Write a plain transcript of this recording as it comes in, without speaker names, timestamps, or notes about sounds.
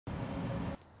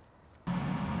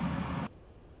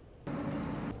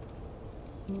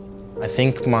I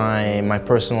think my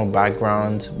personal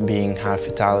background, being half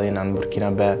Italian and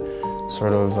Burkinabe,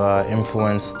 sort of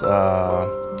influenced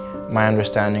my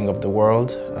understanding of the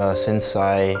world, since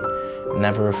I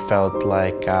never felt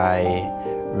like I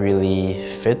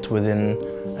really fit within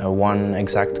one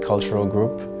exact cultural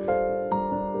group.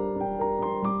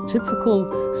 Typical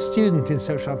student in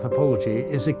social anthropology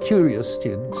is a curious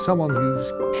student, someone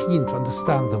who's keen to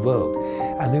understand the world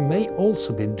and who may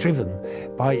also be driven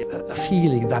by a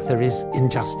feeling that there is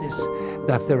injustice,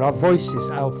 that there are voices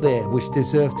out there which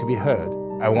deserve to be heard.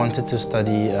 I wanted to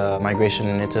study migration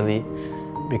in Italy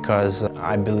because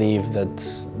I believe that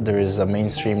there is a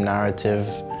mainstream narrative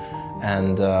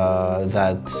and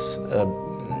that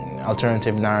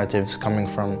alternative narratives coming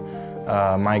from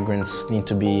migrants need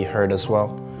to be heard as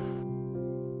well.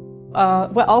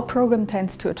 Well, our program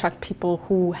tends to attract people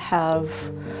who have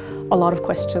a lot of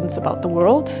questions about the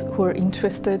world, who are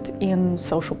interested in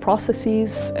social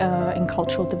processes, in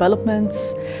cultural developments,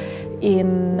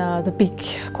 in the big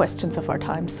questions of our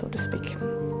time, so to speak.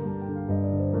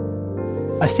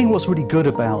 I think what's really good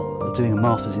about doing a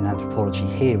Masters in Anthropology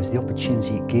here is the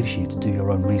opportunity it gives you to do your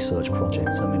own research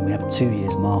projects. I mean, we have a 2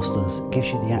 years Masters. It gives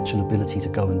you the actual ability to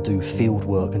go and do field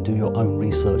work and do your own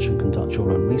research and conduct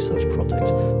your own research projects.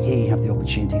 Here you have the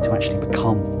opportunity to actually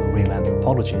become a real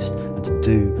anthropologist and to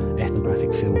do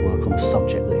ethnographic field work on a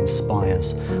subject that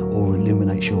inspires or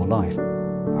illuminates your life.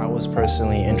 I was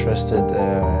personally interested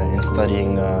in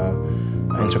studying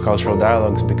intercultural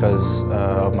dialogues because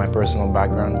of my personal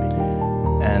background.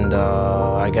 And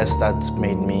I guess that's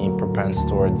made me propense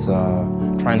towards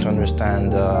trying to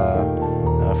understand,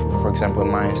 for example, in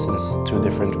my instance, two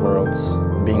different worlds,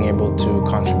 being able to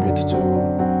contribute to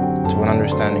an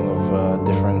understanding of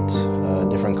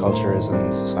different cultures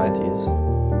and societies.